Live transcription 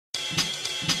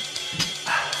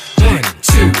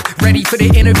ready for the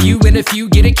interview. And if you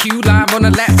get a cue live on a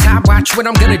laptop, watch what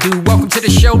I'm gonna do. Welcome to the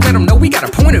show, let them know we got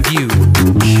a point of view.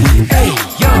 Hey,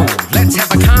 yo, let's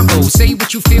have a combo. Say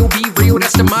what you feel, be real,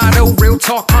 that's the motto. Real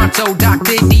talk, pronto,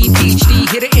 Dr. D, PhD,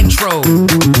 hit an intro.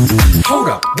 Hold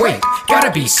up, wait,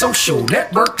 gotta be social.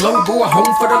 Network global, a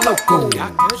home for the local.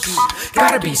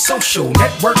 Gotta be social.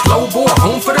 Network global, a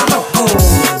home for the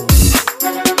local.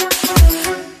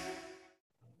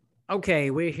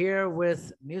 Okay, we're here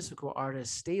with musical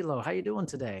artist Stilo. How you doing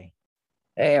today?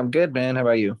 Hey, I'm good, man. How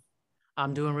about you?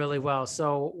 I'm doing really well.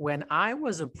 So when I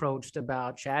was approached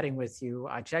about chatting with you,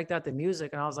 I checked out the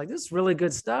music and I was like, this is really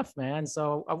good stuff, man.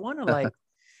 So I want to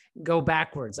go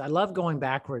backwards. I love going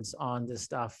backwards on this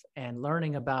stuff and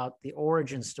learning about the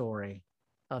origin story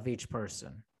of each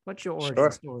person. What's your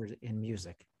origin story in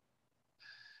music?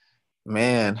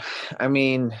 Man, I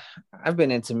mean, I've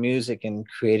been into music and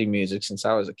creating music since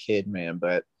I was a kid, man.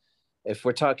 But if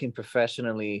we're talking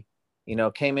professionally,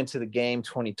 came into the game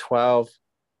 2012,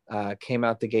 came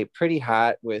out the gate pretty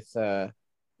hot with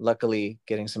luckily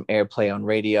getting some airplay on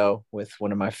radio with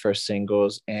one of my first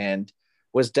singles, and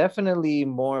was definitely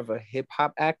more of a hip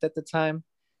hop act at the time.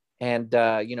 And,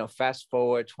 fast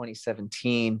forward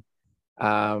 2017,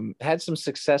 had some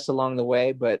success along the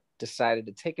way, but decided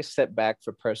to take a step back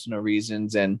for personal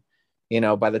reasons. And,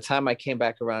 by the time I came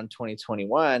back around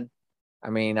 2021, I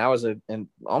mean, I was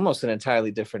almost an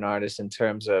entirely different artist in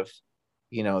terms of,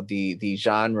 the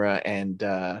genre and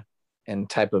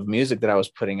type of music that I was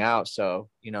putting out. So,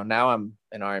 now I'm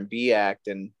an R&B act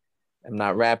and I'm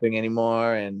not rapping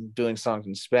anymore and doing songs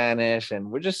in Spanish, and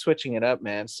we're just switching it up,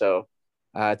 man. So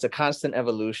it's a constant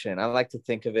evolution. I like to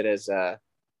think of it as,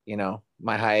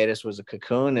 my hiatus was a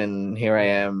cocoon, and here I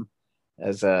am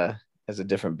as a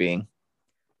different being.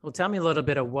 Well, tell me a little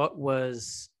bit of what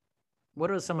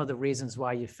are some of the reasons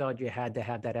why you felt you had to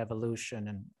have that evolution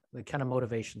and the kind of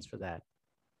motivations for that?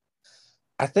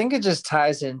 I think it just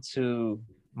ties into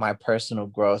my personal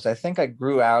growth. I think I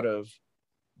grew out of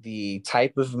the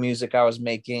type of music I was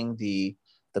making, the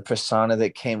persona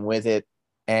that came with it,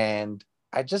 and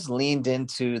I just leaned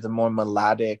into the more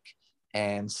melodic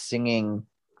and singing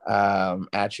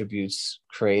attributes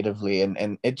creatively,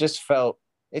 and it just felt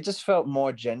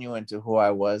more genuine to who I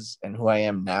was and who I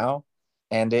am now.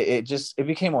 And it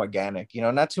became organic,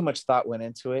 not too much thought went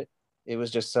into it. It was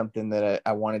just something that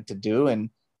I wanted to do, and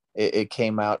it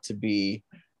came out to be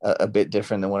a bit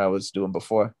different than what I was doing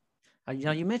before.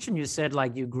 You mentioned, you said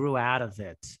like you grew out of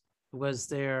it. Was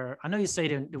there, I know you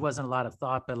said there wasn't a lot of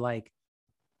thought, but like,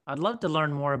 I'd love to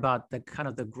learn more about the kind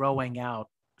of the growing out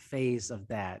phase of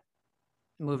that,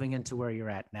 moving into where you're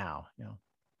at now.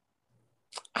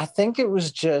 I think it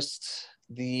was just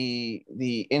the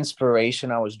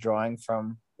inspiration I was drawing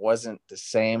from wasn't the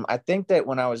same. I think that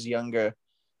when I was younger,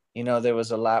 there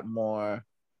was a lot more,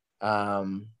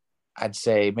 I'd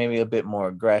say maybe a bit more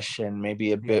aggression,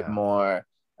 maybe a bit more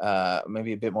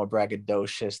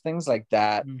braggadocious, things like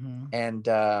that. Mm-hmm. And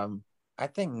I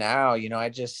think now,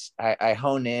 I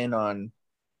hone in on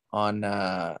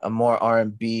a more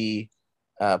R&B,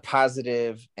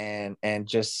 positive and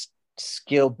just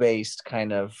skill-based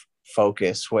kind of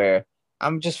focus, where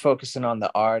I'm just focusing on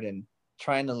the art and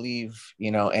trying to leave,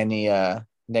 any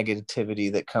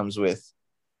negativity that comes with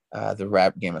the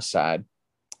rap game aside.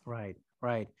 Right.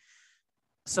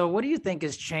 So what do you think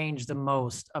has changed the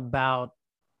most about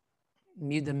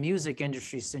the music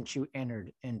industry since you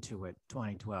entered into it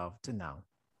 2012 to now?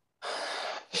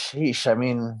 Sheesh. I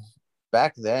mean,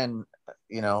 back then,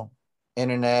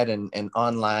 internet and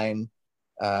online,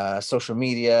 social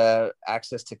media,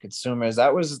 access to consumers,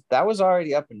 that was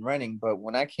already up and running. But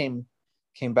when I came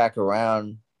back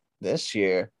around this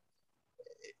year,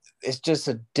 it's just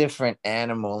a different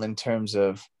animal in terms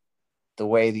of the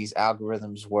way these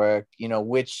algorithms work,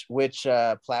 which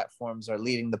platforms are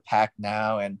leading the pack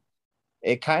now. And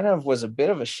it kind of was a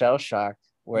bit of a shell shock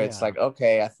where it's like,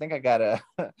 okay, I think I gotta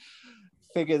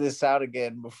figure this out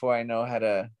again before I know how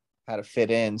to fit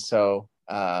in. So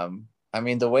I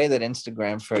mean, the way that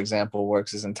Instagram, for example,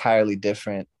 works is entirely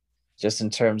different, just in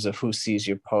terms of who sees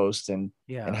your post and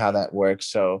how that works.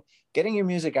 So getting your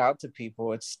music out to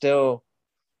people, it's still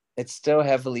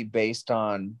heavily based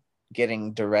on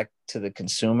getting direct to the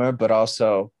consumer, but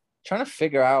also trying to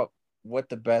figure out what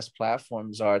the best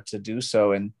platforms are to do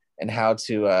so, and how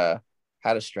to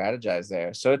strategize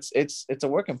there. So it's a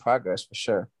work in progress for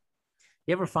sure.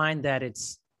 You ever find that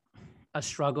it's a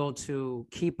struggle to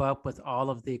keep up with all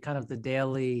of the kind of the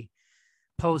daily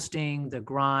posting, the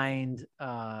grind,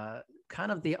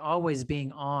 kind of the always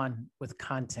being on with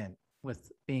content,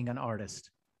 with being an artist?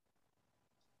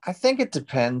 I think it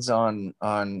depends on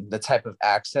the type of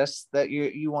access that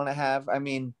you want to have. I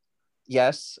mean,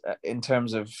 yes, in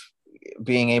terms of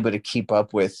being able to keep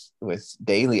up with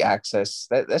daily access,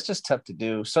 that's just tough to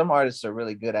do. Some artists are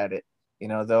really good at it. You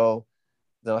know,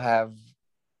 they'll have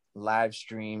live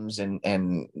streams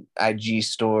and IG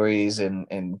stories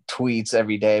and tweets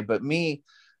every day. But me,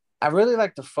 I really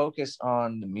like to focus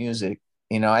on the music.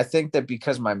 You know, I think that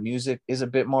because my music is a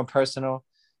bit more personal,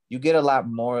 you get a lot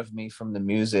more of me from the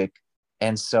music.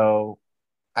 And so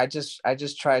I just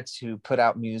try to put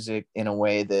out music in a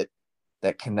way that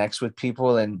connects with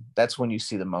people, and that's when you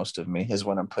see the most of me, is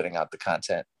when I'm putting out the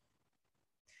content.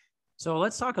 So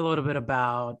let's talk a little bit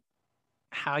about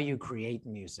how you create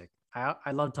music.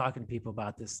 I love talking to people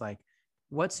about this. Like,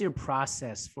 what's your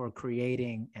process for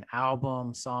creating an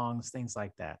album, songs, things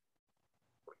like that?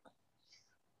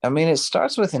 I mean, it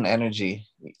starts with an energy,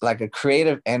 like a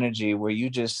creative energy where you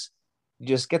just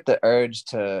get the urge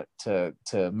to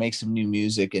make some new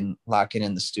music and lock it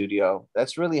in the studio.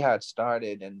 That's really how it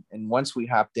started. And once we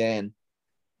hopped in,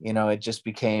 you know, it just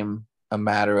became a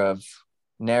matter of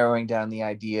narrowing down the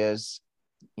ideas,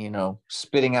 you know,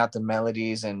 spitting out the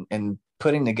melodies and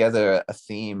putting together a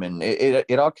theme. And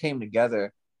it all came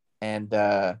together. And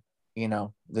you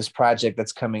know, this project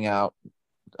that's coming out,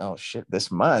 oh shit,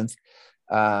 this month,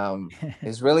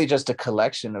 is really just a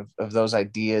collection of those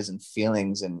ideas and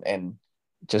feelings and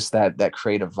just that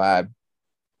creative vibe.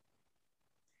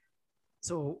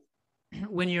 So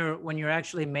when you're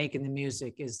actually making the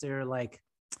music, is there like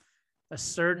a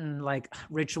certain like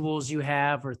rituals you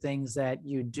have or things that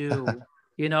you do?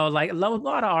 You know, like a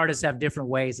lot of artists have different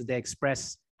ways that they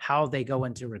express how they go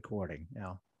into recording, you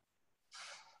know.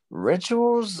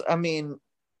 Rituals, I mean,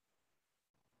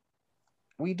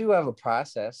 we do have a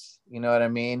process, you know what I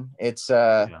mean? It's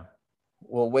Yeah.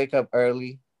 we'll wake up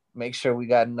early, make sure we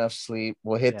got enough sleep,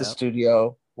 we'll hit the Yeah.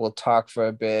 studio, we'll talk for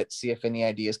a bit, see if any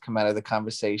ideas come out of the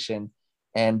conversation,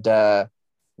 and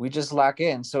we just lock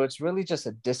in. So it's really just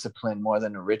a discipline more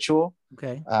than a ritual.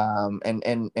 Okay.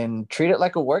 And treat it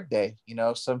like a work day. You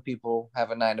know, some people have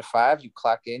a 9 to 5, you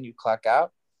clock in, you clock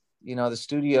out. You know, the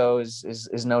studio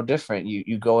is no different.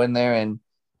 You go in there and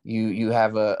you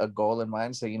have a goal in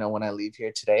mind. So, you know, when I leave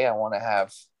here today, I want to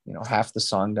have, you know, half the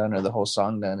song done or the whole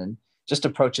song done, and just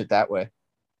approach it that way.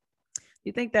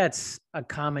 You think that's a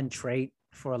common trait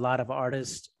for a lot of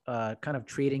artists, kind of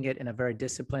treating it in a very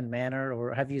disciplined manner,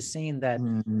 or have you seen that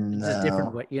it's a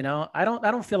different No. way? You know, I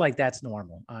don't feel like that's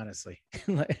normal, honestly.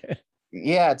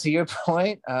 Yeah, to your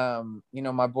point, you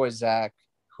know, my boy Zach,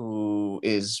 who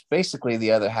is basically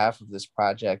the other half of this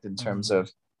project in terms Mhm.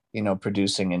 of, you know,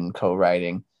 producing and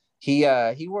co-writing,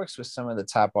 he works with some of the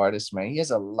top artists, man. He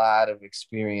has a lot of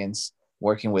experience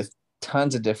working with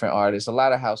tons of different artists, a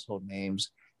lot of household names,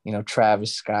 you know,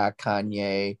 Travis Scott,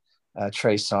 Kanye,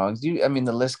 Trey Songz. I mean,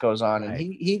 the list goes on. And Right.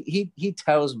 he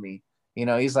tells me, you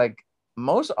know, he's like,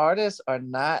 most artists are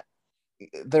not,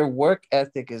 their work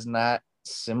ethic is not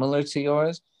similar to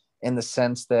yours, in the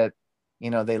sense that, you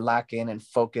know, they lock in and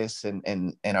focus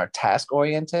and are task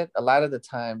oriented. A lot of the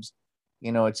times,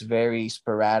 you know, it's very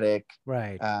sporadic,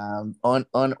 Right.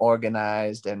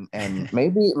 unorganized, and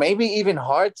maybe even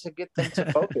hard to get them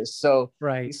to focus. So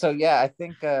Right. so yeah, I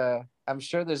think I'm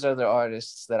sure there's other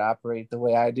artists that operate the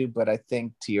way I do, but I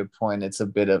think, to your point, it's a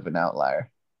bit of an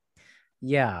outlier.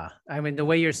 Yeah. I mean, the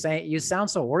way you're saying, you sound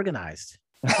so organized.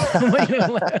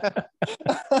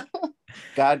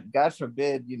 God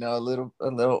forbid, you know, a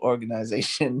little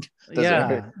organization doesn't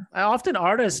hurt. Yeah. Often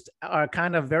artists are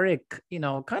kind of very,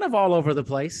 kind of all over the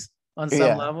place on some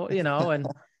Yeah. level, and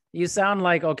you sound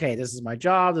like, okay, this is my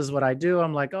job. This is what I do.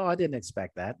 I'm like, oh, I didn't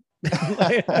expect that.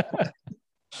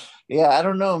 Yeah, I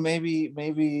don't know.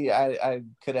 Maybe I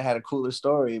could have had a cooler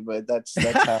story, but that's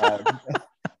how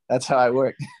that's how I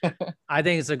work. I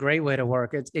think it's a great way to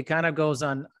work. It kind of goes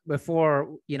on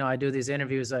before, I do these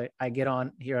interviews. I get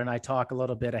on here and I talk a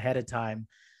little bit ahead of time,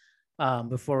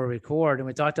 before we record. And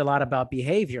we talked a lot about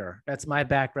behavior. That's my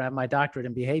background, my doctorate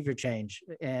in behavior change,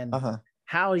 and Uh-huh.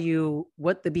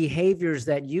 what the behaviors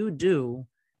that you do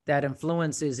that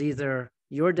influences either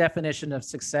your definition of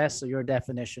success or your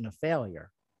definition of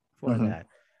failure for Hmm. that.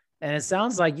 And it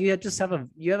sounds like you have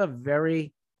a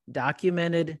very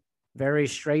documented, very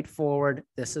straightforward,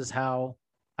 this is how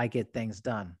I get things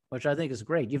done, which I think is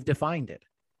great. You've defined it.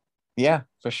 Yeah,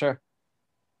 for sure.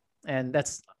 And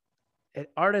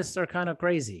artists are kind of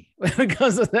crazy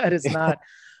because of that. It's not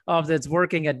of that's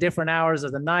working at different hours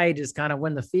of the night, is kind of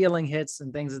when the feeling hits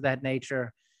and things of that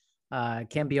nature.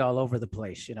 Can be all over the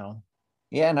place.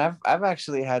 Yeah, and I've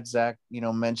actually had Zach,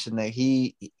 mention that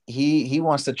he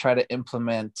wants to try to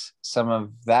implement some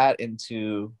of that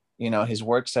into, his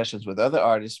work sessions with other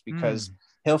artists, because Mm,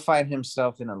 he'll find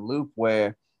himself in a loop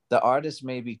where the artist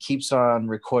maybe keeps on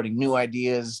recording new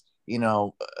ideas, you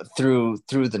know, through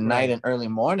the night Right. and early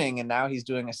morning, and now he's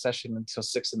doing a session until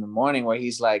 6 in the morning, where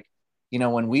he's like, you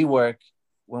know, when we work,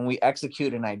 when we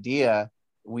execute an idea,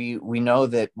 we know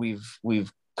that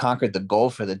we've conquered the goal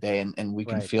for the day, and we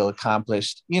can Right. feel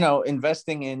accomplished, you know,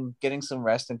 investing in getting some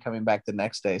rest and coming back the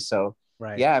next day. So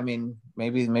Right. yeah, I mean,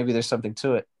 maybe there's something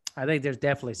to it. I think there's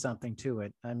definitely something to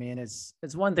it. I mean, it's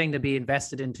one thing to be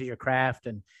invested into your craft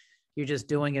and you're just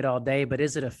doing it all day, but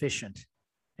is it efficient?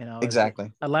 You know, is it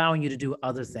Exactly. allowing you to do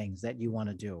other things that you want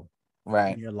to do in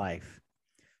Right. your life?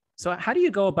 So how do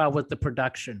you go about with the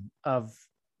production of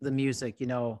the music? You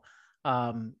know,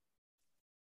 um,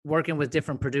 working with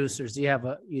different producers. Do you have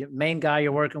a main guy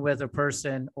you're working with, a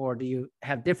person, or do you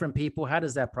have different people? How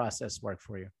does that process work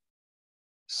for you?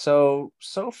 So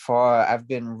far I've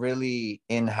been really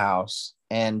in-house,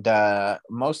 and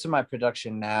most of my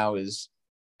production now is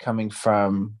coming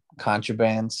from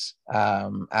contrabands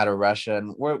out of Russia,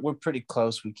 and we're pretty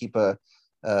close. We keep a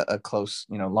close,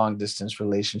 you know, long distance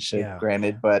relationship, Yeah.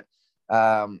 granted, but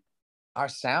um our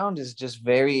sound is just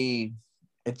very,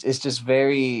 it's just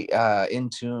very in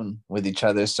tune with each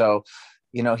other. So,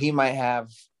 you know, he might have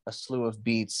a slew of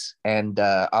beats, and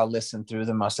I'll listen through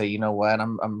them. I'll say, you know what,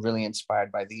 I'm really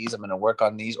inspired by these. I'm going to work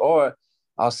on these. Or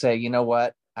I'll say, you know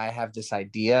what, I have this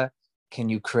idea. Can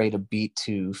you create a beat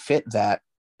to fit that?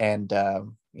 And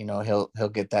you know, he'll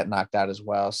get that knocked out as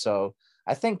well. So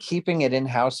I think keeping it in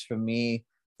house for me,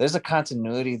 there's a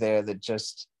continuity there that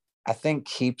just, I think,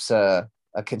 keeps a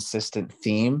consistent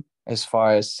theme as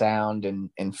far as sound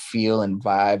and feel and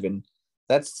vibe. And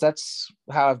that's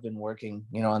how I've been working,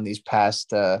 you know, on these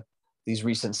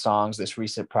recent songs, this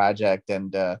recent project.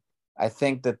 And I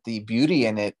think that the beauty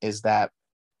in it is that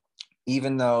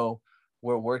even though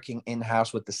we're working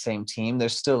in-house with the same team,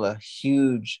 there's still a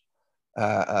huge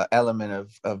element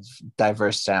of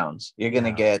diverse sounds. You're going to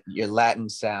Yeah. get your Latin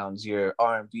sounds, your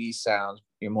R&B sounds,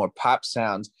 your more pop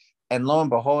sounds, and lo and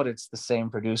behold, it's the same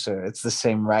producer, it's the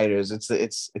same writers.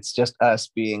 It's just us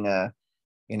being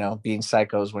you know, being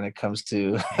psychos when it comes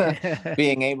to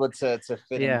being able to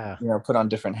fit in, Yeah. you know, put on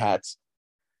different hats.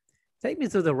 Take me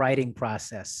through the writing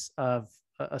process of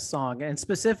a song, and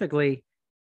specifically,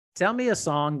 tell me a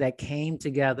song that came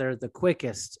together the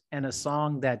quickest and a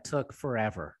song that took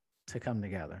forever to come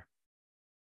together.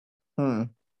 Hmm.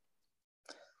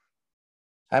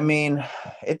 I mean,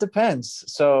 it depends.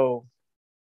 So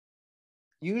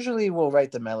usually we'll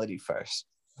write the melody first.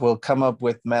 We'll come up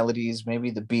with melodies, maybe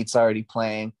the beat's already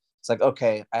playing. It's like,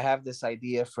 okay, I have this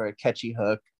idea for a catchy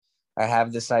hook. I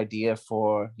have this idea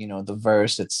for, you know, the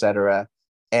verse, etc.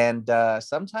 And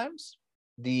sometimes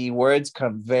the words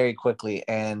come very quickly,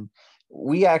 and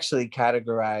we actually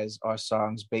categorize our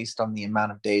songs based on the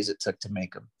amount of days it took to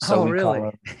make them. So Oh, we call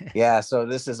really? them, yeah, so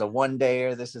this is a 1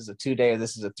 dayer, this is a 2 dayer,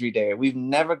 this is a 3 dayer. We've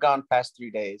never gone past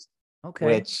 3 days, Okay.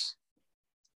 which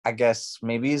I guess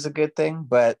maybe is a good thing,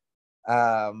 but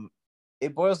um,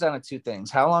 it boils down to two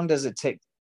things. How long does it take?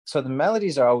 So the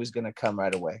melodies are always going to come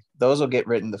right away. Those will get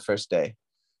written the first day.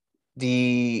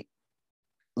 The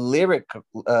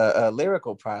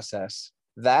lyrical process,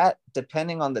 that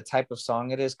depending on the type of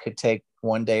song it is, could take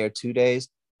 1 day or 2 days,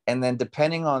 and then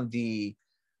depending on the,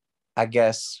 I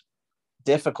guess,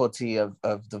 difficulty of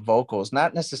the vocals,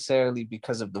 not necessarily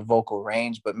because of the vocal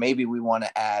range, but maybe we want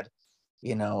to add,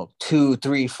 you know, 2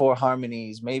 3 4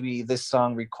 harmonies. Maybe this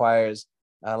song requires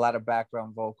a lot of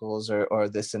background vocals, or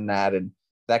this and that, and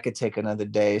that could take another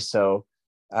day. So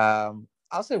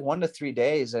I'll say 1 to 3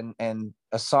 days. And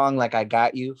a song like I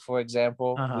Got You, for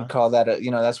example, we Uh-huh. call that a,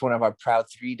 you know, that's one of our proud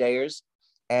 3 dayers.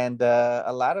 And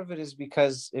a lot of it is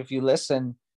because if you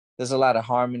listen, there's a lot of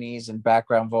harmonies and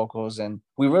background vocals, and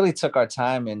we really took our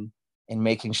time in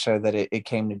making sure that it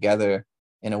came together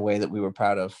in a way that we were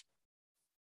proud of.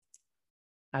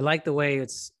 I like the way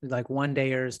it's like 1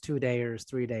 dayers, 2 dayers,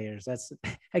 3 dayers. That's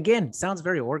again, sounds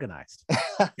very organized.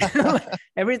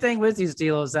 Everything with you,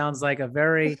 Stilo, sounds like a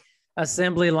very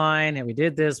assembly line. And we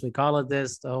did this, we call it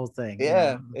this, the whole thing, you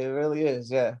Yeah, know. it really is.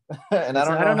 Yeah. And I It's,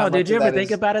 don't I know don't how know. Did much you of ever that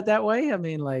think is. about it that way? I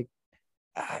mean, like,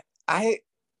 I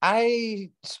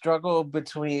I struggle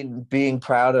between being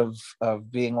proud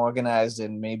of being organized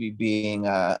and maybe being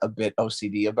a bit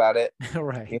OCD about it.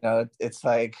 right. You know, it's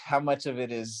like how much of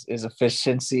it is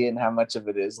efficiency and how much of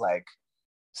it is like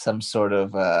some sort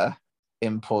of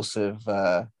impulsive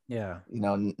Yeah. you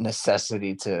know,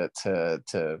 necessity to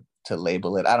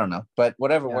label it. I don't know, but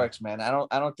whatever Yeah. works, man. I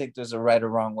don't think there's a right or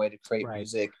wrong way to create Right.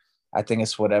 music. I think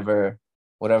it's whatever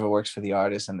works for the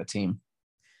artist and the team.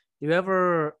 Do you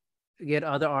ever get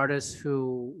other artists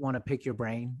who want to pick your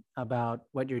brain about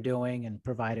what you're doing and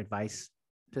provide advice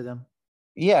to them?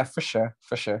 Yeah, for sure,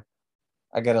 for sure.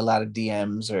 I get a lot of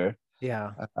DMs or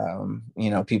Yeah.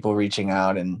 people reaching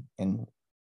out and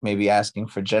maybe asking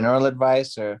for general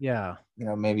advice or Yeah.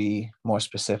 maybe more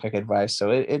specific advice.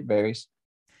 So it varies.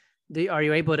 Are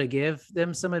you able to give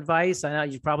them some advice? I know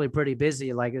you're probably pretty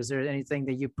busy. Like, is there anything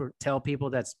that you tell people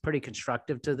that's pretty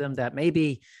constructive to them, that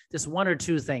maybe just one or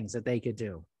two things that they could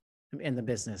do in the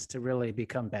business to really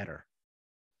become better?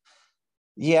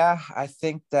 Yeah, I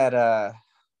think that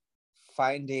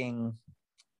finding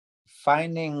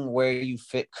where you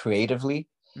fit creatively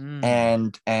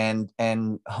Mm,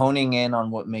 and honing in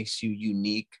on what makes you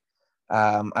unique.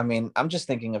 I mean, I'm just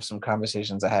thinking of some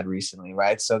conversations I had recently,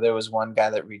 right? So there was one guy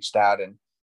that reached out and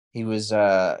he was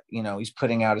he's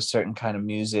putting out a certain kind of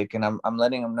music, and I'm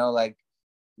letting him know, like,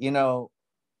 you know,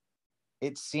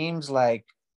 it seems like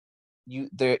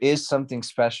there is something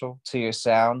special to your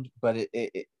sound, but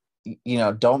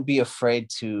don't be afraid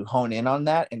to hone in on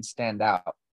that and stand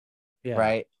out, yeah.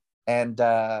 right? And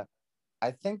I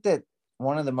think that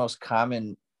one of the most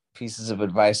common pieces of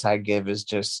advice I give is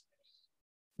just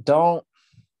don't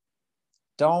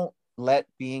don't let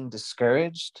being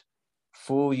discouraged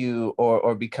fool you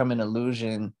or become an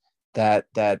illusion that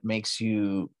makes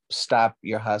you stop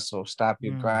your hustle, stop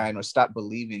your Mm, grind, or stop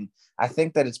believing. I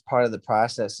think that it's part of the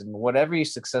process, and what every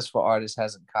successful artist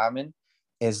has in common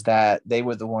is that they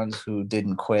were the ones who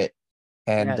didn't quit.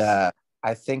 And yes.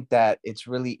 I think that it's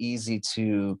really easy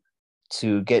to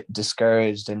get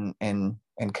discouraged and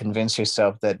convince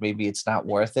yourself that maybe it's not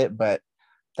worth it, but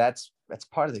that's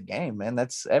part of the game, man.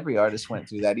 That's every artist went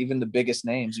through that, even the biggest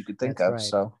names you could think That's of. right.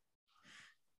 So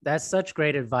That's such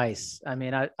great advice. I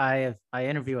mean, I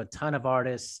interview a ton of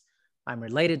artists. I'm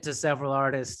related to several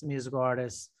artists, musical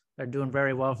artists. They're doing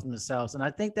very well for themselves, and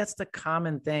I think that's the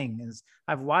common thing. Is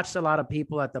I've watched a lot of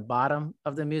people at the bottom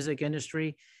of the music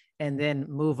industry, and then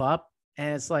move up,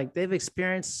 and it's like they've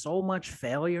experienced so much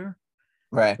failure,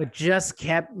 right, but just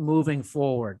kept moving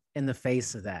forward in the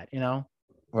face of that.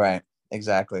 right,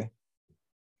 exactly.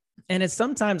 And it's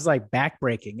sometimes like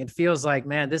backbreaking. It feels like,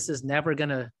 man, this is never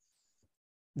gonna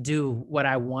do what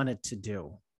I wanted to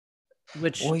do,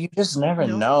 which, Well, you just never you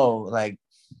know, know. Like,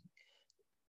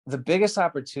 the biggest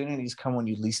opportunities come when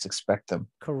you least expect them.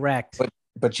 correct.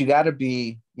 But you got to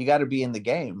be in the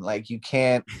game. Like, you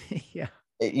can't. Yeah.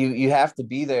 You have to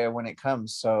be there when it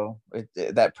comes. So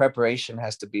that preparation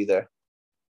has to be there.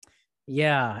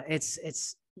 Yeah.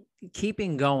 It's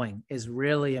keeping going is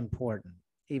really important,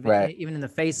 even, Right. even in the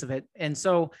face of it. And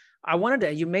so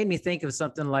you made me think of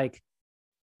something like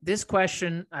this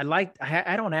question. I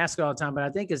don't ask it all the time, but I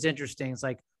think it's interesting. It's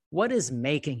like, what does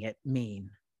making it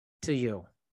mean to you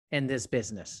in this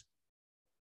business?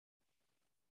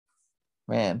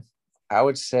 Man, I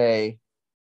would say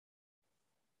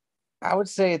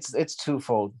it's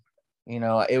twofold.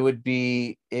 It would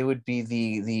be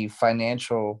the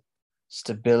financial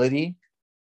stability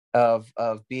of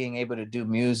being able to do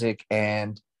music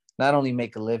and not only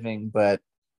make a living, but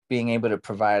being able to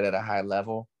provide at a high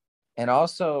level. And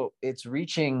also it's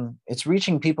reaching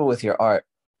people with your art.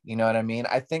 You know what I mean?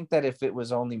 I think that if it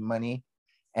was only money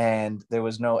and there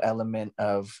was no element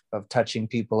of touching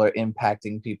people or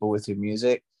impacting people with your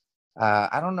music,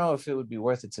 I don't know if it would be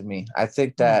worth it to me. I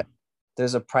think Hmm. that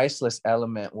there's a priceless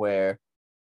element where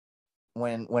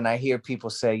when I hear people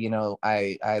say,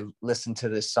 I listened to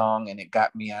this song and it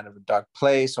got me out of a dark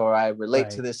place, or I relate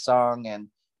to Right. this song and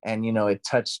it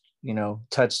touched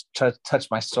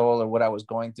my soul or what I was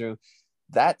going through.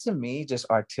 That to me, just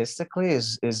artistically,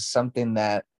 is something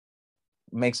that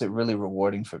makes it really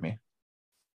rewarding for me.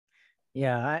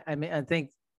 Yeah. I mean, I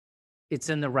think it's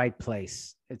in the right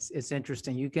place. It's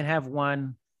interesting. You can have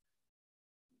one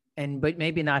but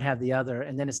maybe not have the other,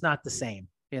 and then it's not the same.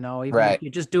 Even if Right.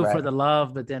 you just do it for Right. the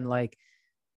love, but then like,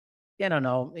 I don't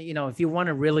know, if you want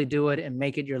to really do it and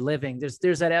make it your living,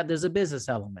 there's a business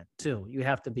element too. You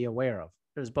have to be aware of.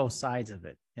 There's both sides of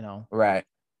it. Right.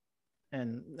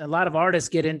 And a lot of artists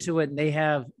get into it and they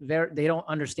don't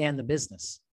understand the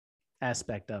business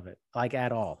aspect of it like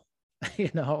at all. you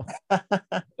know.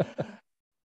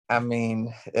 I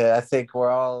mean, I think we're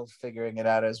all figuring it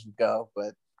out as we go,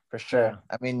 but for Yeah. sure.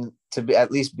 I mean, to be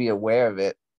at least be aware of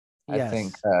it, I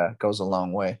think Yes. goes a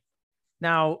long way.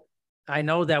 Now, I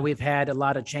know that we've had a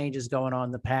lot of changes going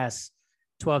on the past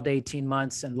 12 to 18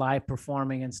 months and live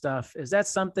performing and stuff. Is that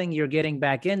something you're getting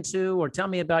back into? Or tell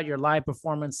me about your live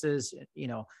performances,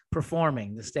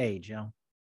 performing the stage.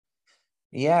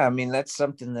 Yeah, I mean, that's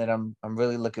something that I'm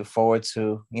really looking forward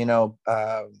to.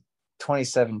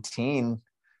 2017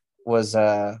 was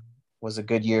was a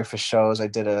good year for shows. I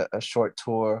did a short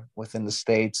tour within the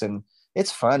States, and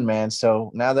it's fun, man. So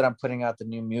now that I'm putting out the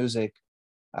new music,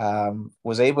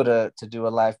 Was able to do a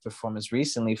live performance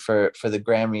recently for the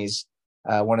Grammys,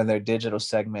 one of their digital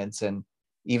segments. And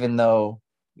even though,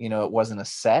 you know, it wasn't a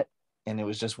set and it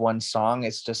was just one song,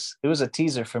 it was a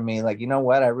teaser for me. Like, you know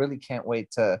what, I really can't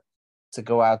wait to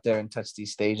go out there and touch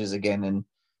these stages again, and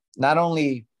not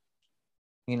only,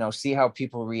 you know, see how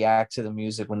people react to the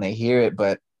music when they hear it,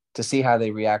 but to see how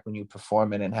they react when you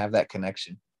perform it and have that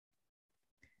connection.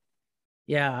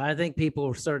 Yeah, I think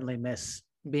people certainly miss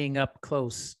being up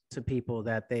close to people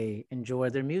that they enjoy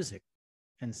their music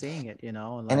and seeing it, you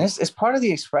know. And it's part of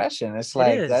the expression. It's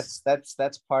like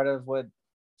that's part of what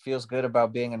feels good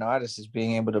about being an artist, is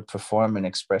being able to perform and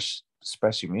express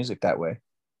your music that way.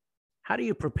 How do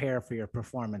you prepare for your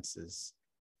performances?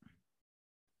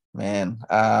 Man,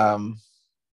 I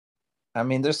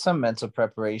mean, there's some mental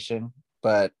preparation,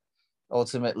 but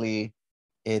ultimately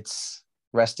it's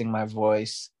resting my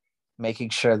voice, making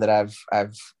sure that I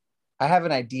have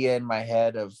an idea in my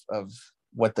head of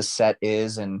what the set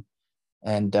is, and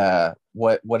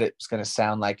what it's going to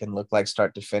sound like and look like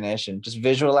start to finish, and just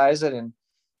visualize it. And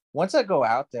once I go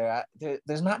out there,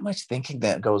 there's not much thinking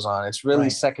that goes on. It's really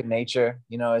second nature.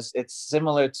 You know, it's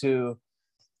similar to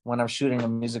when I'm shooting a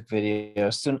music video.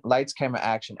 Lights, camera,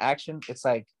 action. It's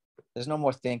like there's no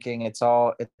more thinking. It's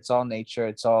all nature.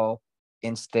 It's all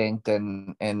instinct.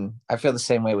 And I feel the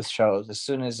same way with shows. As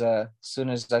soon as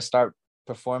I start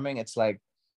performing, it's like,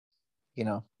 you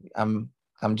know, I'm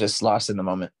just lost in the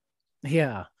moment.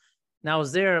 Yeah. Now,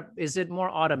 is it more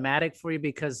automatic for you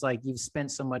because like you've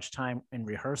spent so much time in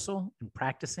rehearsal and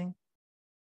practicing?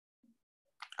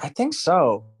 I think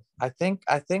so. I think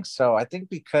so. I think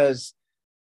because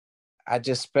I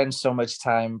just spend so much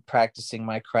time practicing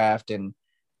my craft, and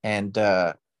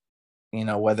you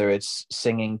know, whether it's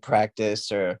singing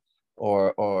practice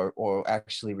or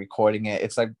actually recording it,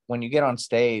 it's like when you get on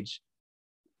stage,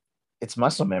 it's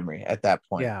muscle memory at that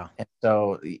point. Yeah. And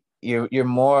so you're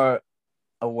more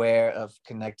aware of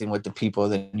connecting with the people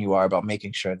than you are about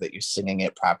making sure that you're singing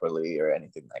it properly or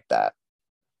anything like that.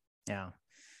 Yeah.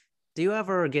 Do you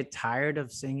ever get tired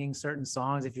of singing certain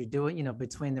songs if you're doing, you know,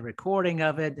 between the recording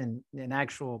of it and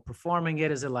actual performing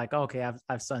it? Is it like, okay,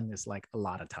 I've sung this like a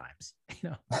lot of times, you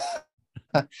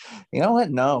know? You know what?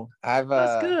 No,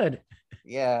 That's good.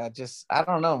 Yeah, just, I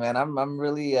don't know, man. I'm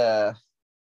really, I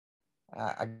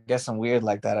guess I'm weird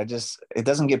like that. It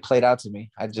doesn't get played out to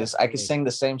me. I could sing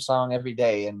the same song every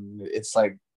day, and it's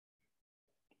like,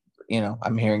 you know,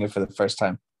 I'm hearing it for the first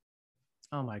time.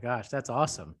 Oh my gosh, that's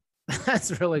awesome.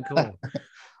 That's really cool.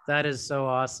 That is so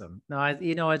awesome. No,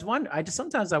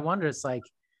 sometimes I wonder, it's like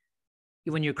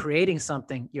when you're creating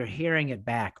something, you're hearing it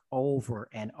back over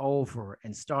and over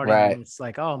and starting. Right. It's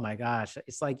like, oh my gosh.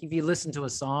 It's like if you listen to a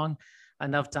song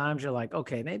enough times, you're like,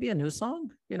 okay, maybe a new song,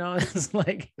 you know. It's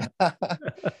like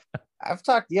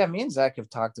me and Zach have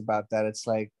talked about that. It's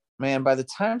like, man, by the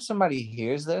time somebody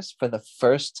hears this for the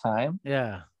first time,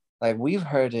 yeah, like we've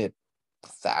heard it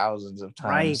thousands of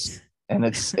times. Right. And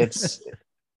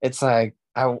it's like,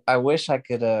 I wish I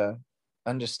could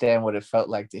understand what it felt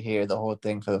like to hear the whole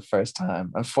thing for the first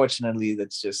time. Unfortunately,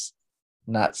 that's just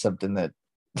not something that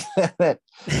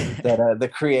the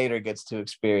creator gets to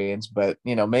experience, but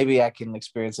you know, maybe I can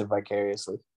experience it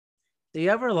vicariously. Do you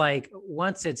ever, like,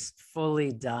 once it's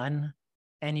fully done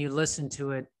and you listen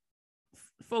to it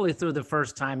fully through the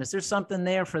first time, is there something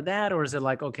there for that, or is it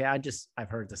like, okay, I've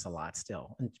heard this a lot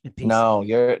still in No,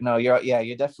 you're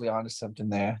definitely onto something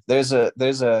there. There's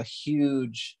a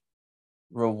huge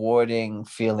rewarding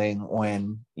feeling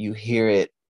when you hear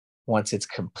it once it's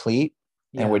complete.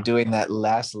 And we're doing that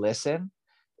last listen.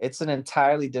 It's an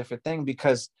entirely different thing,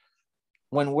 because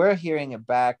when we're hearing it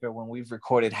back, or when we've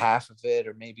recorded half of it,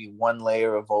 or maybe one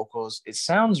layer of vocals, it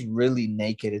sounds really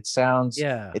naked. Sometimes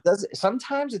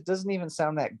it doesn't even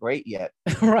sound that great yet.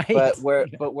 Right. But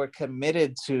we're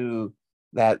committed to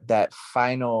that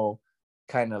final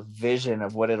kind of vision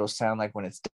of what it'll sound like when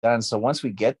it's done. So once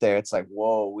we get there, it's like,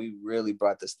 whoa, we really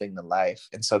brought this thing to life.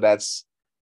 And so that's,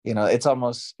 you know, it's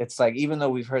like, even though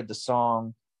we've heard the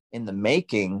song in the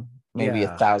making maybe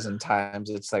 1,000 times,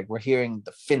 it's like we're hearing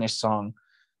the finished song,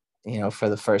 you know, for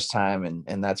the first time,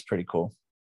 and that's pretty cool.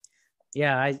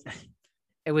 Yeah,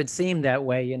 it would seem that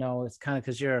way, you know. It's kind of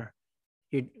because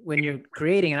when you're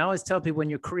creating, and I always tell people, when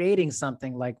you're creating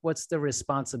something, like, what's the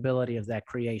responsibility of that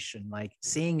creation? Like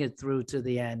seeing it through to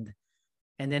the end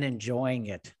and then enjoying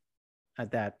it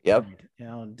at that point. You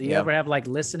know, do you ever have like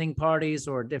listening parties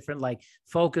or different like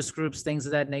focus groups, things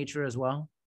of that nature as well?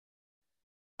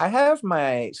 I have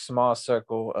my small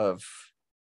circle of,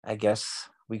 I guess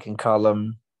we can call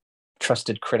them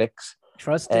trusted critics.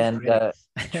 Trusted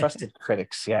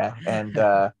critics, yeah.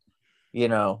 And you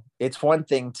know, it's one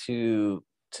thing to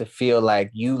to feel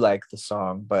like you like the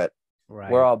song, but we're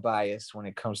Right. all biased when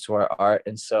it comes to our art.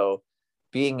 And so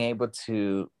being able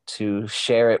to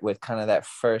share it with kind of that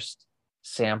first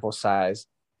sample size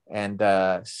and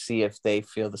see if they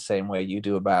feel the same way you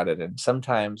do about it. And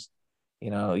sometimes,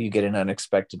 you get an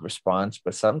unexpected response,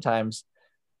 but sometimes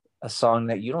a song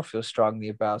that you don't feel strongly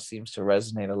about seems to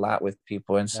resonate a lot with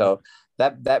people. And Yeah. so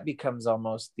that becomes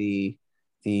almost the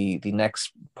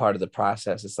next part of the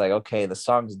process. It's like, okay, the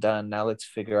song's done. Now let's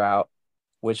figure out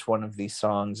which one of these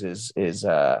songs has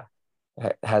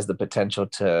the potential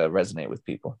to resonate with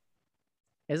people.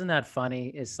 Isn't that funny?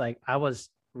 It's like I was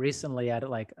recently at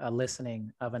like a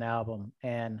listening of an album,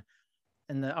 and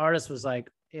the artist was like,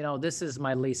 this is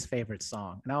my least favorite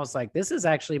song. And I was like, this is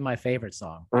actually my favorite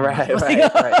song. Right,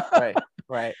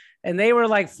 right. And they were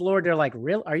like floored. They're like,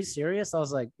 real? Are you serious? I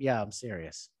was like, yeah, I'm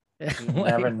serious. You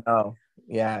Like, never know.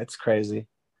 Yeah, it's crazy.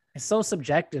 it's so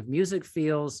subjective. Music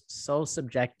feels so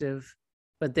subjective.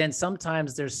 But then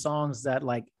sometimes there's songs that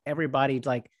like everybody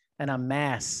like and a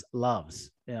mass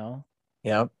loves.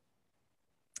 Yep.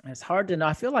 It's hard to know.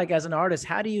 I feel like as an artist,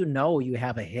 how do you know you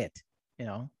have a hit? You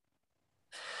know?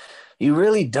 You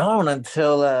really don't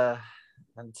until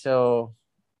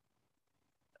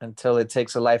it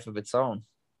takes a life of its own.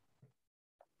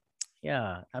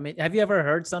 Yeah. I mean, have you ever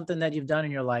heard something that you've done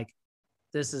and you're like,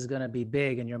 this is going to be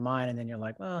big in your mind? And then you're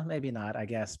like, well, maybe not, I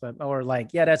guess. Or like,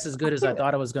 yeah, that's as good as I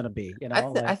thought it was going to be.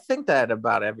 I think that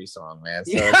about every song, man.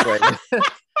 So Yeah. it's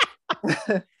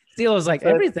like, Steele is like, so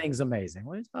everything's amazing.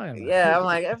 What are you talking about? yeah, I'm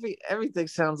like, everything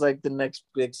sounds like the next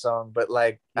big song, but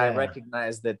like, I Yeah.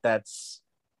 recognize that that's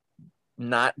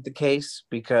not the case,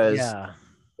 because Yeah.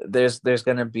 there's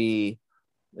gonna be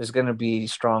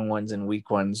strong ones and weak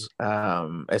ones,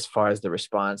 as far as the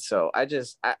response. So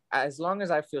as long as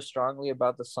I feel strongly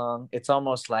about the song, it's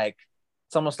almost like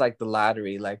the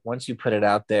lottery. Like, once you put it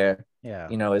out there, Yeah.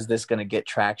 is this going to get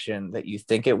traction that you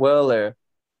think it will,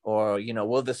 or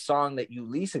will the song that you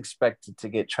least expected to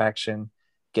get traction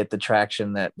get the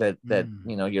traction that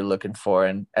you're looking for?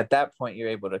 And at that point, you're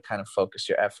able to kind of focus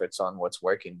your efforts on what's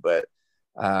working. But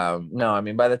no, I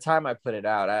mean, by the time I put it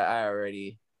out, I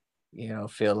already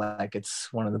feel like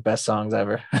it's one of the best songs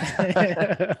ever.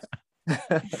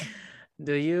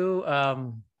 Do you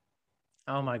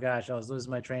oh my gosh, I was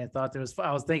losing my train of thought.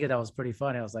 I was thinking that was pretty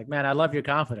funny. I was like, man, I love your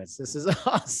confidence. This is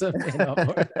awesome.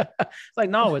 It's like,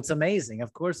 no, it's amazing.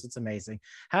 Of course it's amazing.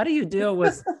 How do you deal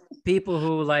with people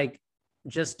who like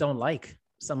just don't like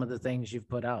some of the things you've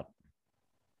put out?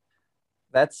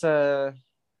 That's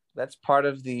part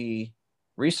of the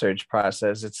research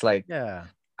process. It's like, Yeah.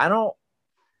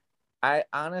 I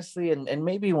honestly, and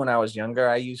maybe when I was younger,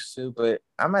 I used to, but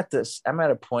I'm at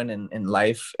a point in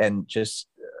life and just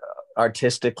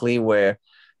artistically where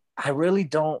I really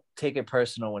don't take it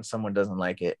personal when someone doesn't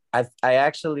like it. I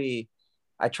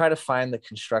try to find the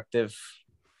constructive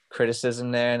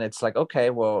criticism there. And it's like, okay,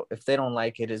 well, if they don't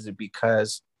like it, is it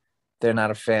because they're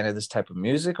not a fan of this type of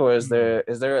music? Or is there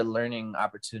a learning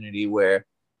opportunity where,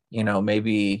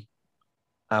 maybe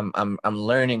I'm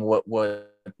learning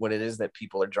what it is that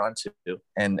people are drawn to?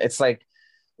 And it's like,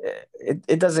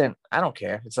 it doesn't, I don't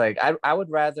care. It's like, I would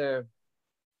rather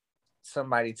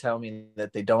somebody tell me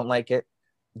that they don't like it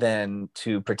than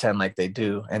to pretend like they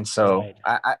do. And so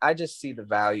Right. I just see the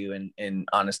value in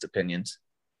honest opinions.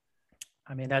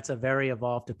 I mean, that's a very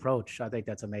evolved approach. I think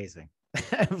that's amazing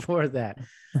for that.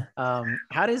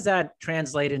 How does that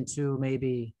translate into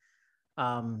maybe,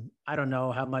 I don't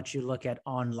know how much you look at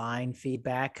online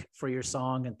feedback for your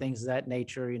song and things of that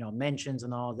nature, mentions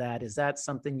and all that. Is that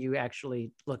something you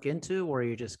actually look into, or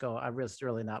you just go, it's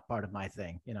really not part of my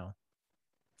thing,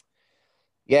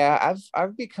 Yeah,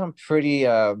 I've become pretty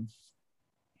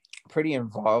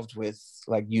involved with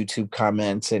like YouTube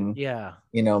comments and Yeah.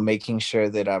 making sure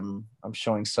that I'm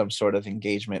showing some sort of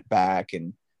engagement back,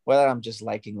 and whether I'm just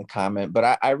liking the comment,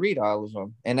 but I read all of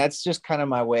them, and that's just kind of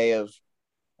my way of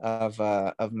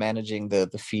managing the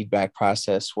feedback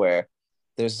process, where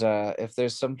there's if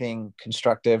there's something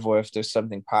constructive or if there's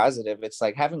something positive, it's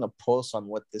like having a pulse on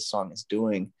what this song is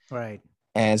doing. Right.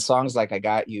 And songs like I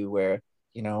Got You, where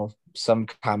some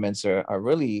comments are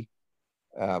really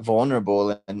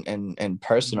vulnerable and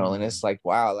personal, and it's like,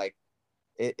 wow, like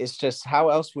it's just, how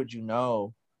else would you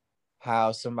know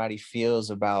how somebody feels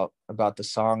about the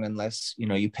song unless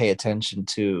you pay attention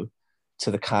to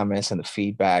the comments and the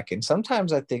feedback? And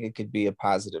sometimes I think it could be a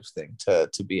positive thing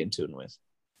to be in tune with.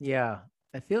 Yeah,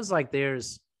 it feels like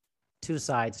there's two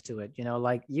sides to it,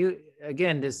 like you,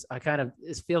 again, this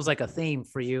feels like a theme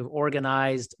for you: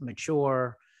 organized,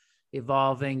 mature,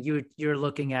 evolving. You're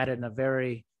looking at it in a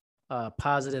very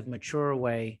positive, mature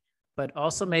way, but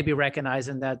also maybe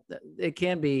recognizing that it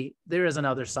can be, there is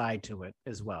another side to it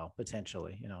as well,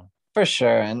 potentially, you know. For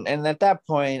sure. And at that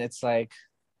point, it's like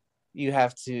you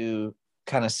have to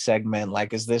kind of segment,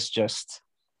 like, is this just,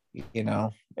 you know,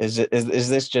 is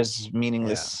this just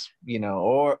meaningless, you know,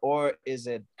 or is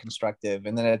it constructive?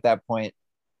 And then at that point,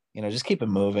 you know, just keep it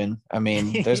moving. I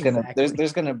mean, there's gonna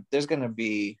Exactly. there's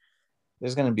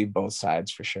gonna be both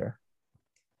sides for sure.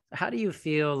 How do you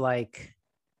feel like,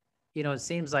 you know, it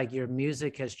seems like your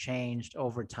music has changed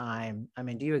over time. I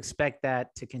mean, do you expect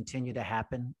that to continue to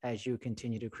happen as you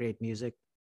continue to create music?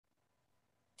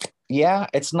 Yeah,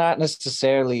 it's not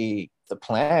necessarily the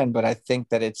plan, but I think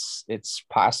that it's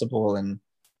possible, and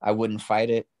I wouldn't fight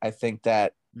it. I think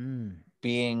that Mm,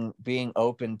 being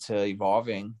open to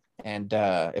evolving, and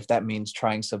if that means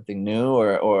trying something new,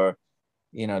 or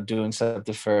you know, doing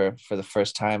something for the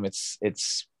first time, it's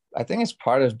I think it's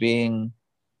part of being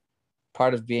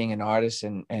an artist,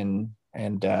 and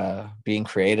being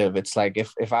creative. It's like,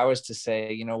 if I was to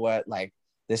say, you know what, like,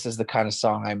 this is the kind of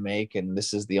song I make, and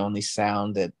this is the only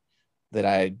sound that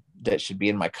should be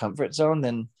in my comfort zone,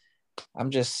 then I'm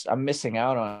missing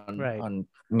out right. on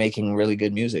making really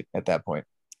good music at that point.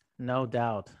 No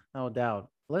doubt. No doubt.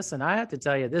 Listen, I have to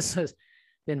tell you, this has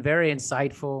been very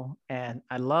insightful, and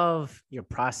I love your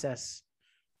process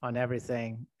on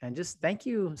everything. And just thank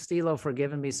you, Stilo, for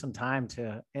giving me some time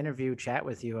to interview, chat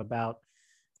with you about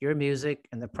your music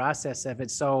and the process of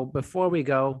it. So before we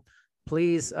go,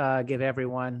 please give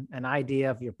everyone an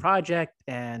idea of your project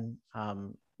and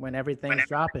when everything's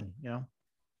dropping, you know?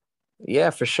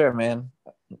 Yeah, for sure, man.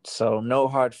 So No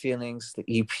Hard Feelings, the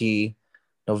EP,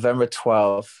 November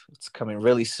 12th. It's coming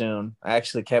really soon. I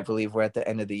actually can't believe we're at the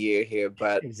end of the year here,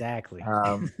 but Exactly.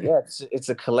 yeah, it's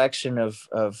a collection of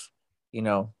you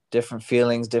know, different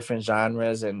feelings, different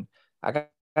genres, and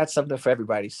got something for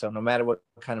everybody. So no matter what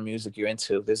kind of music you're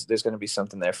into, there's going to be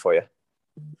something there for you.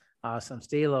 Awesome.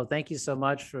 Stilo, thank you so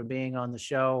much for being on the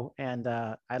show. And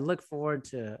I look forward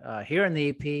to hearing the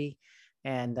EP,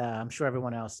 and I'm sure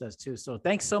everyone else does too. So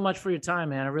thanks so much for your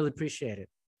time, man. I really appreciate it.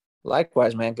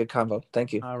 Likewise, man. Good convo.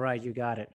 Thank you. All right, you got it.